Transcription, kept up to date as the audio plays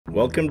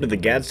Welcome to the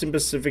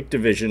Gadsden-Pacific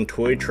Division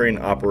Toy Train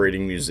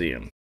Operating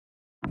Museum.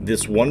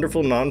 This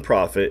wonderful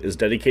nonprofit is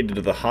dedicated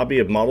to the hobby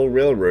of model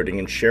railroading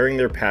and sharing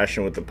their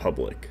passion with the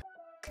public.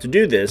 To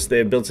do this, they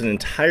have built an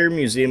entire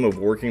museum of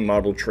working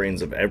model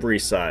trains of every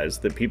size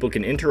that people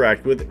can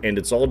interact with, and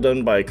it's all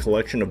done by a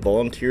collection of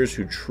volunteers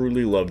who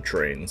truly love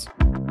trains.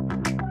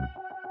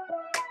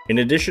 In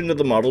addition to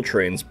the model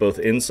trains, both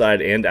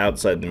inside and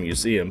outside the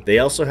museum, they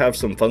also have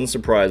some fun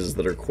surprises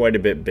that are quite a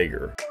bit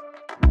bigger.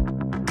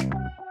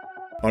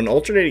 On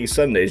alternating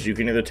Sundays, you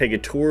can either take a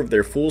tour of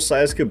their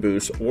full-size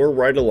caboose or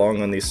ride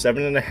along on the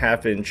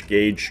 7.5-inch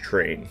gauge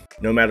train.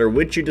 No matter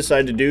which you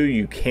decide to do,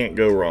 you can't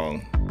go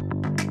wrong.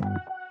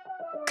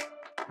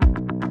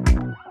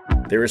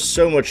 There is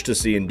so much to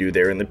see and do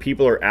there, and the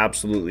people are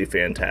absolutely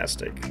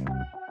fantastic.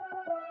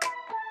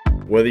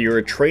 Whether you're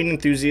a train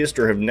enthusiast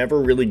or have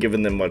never really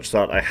given them much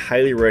thought, I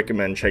highly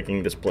recommend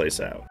checking this place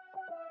out.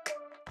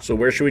 So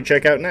where should we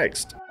check out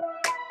next?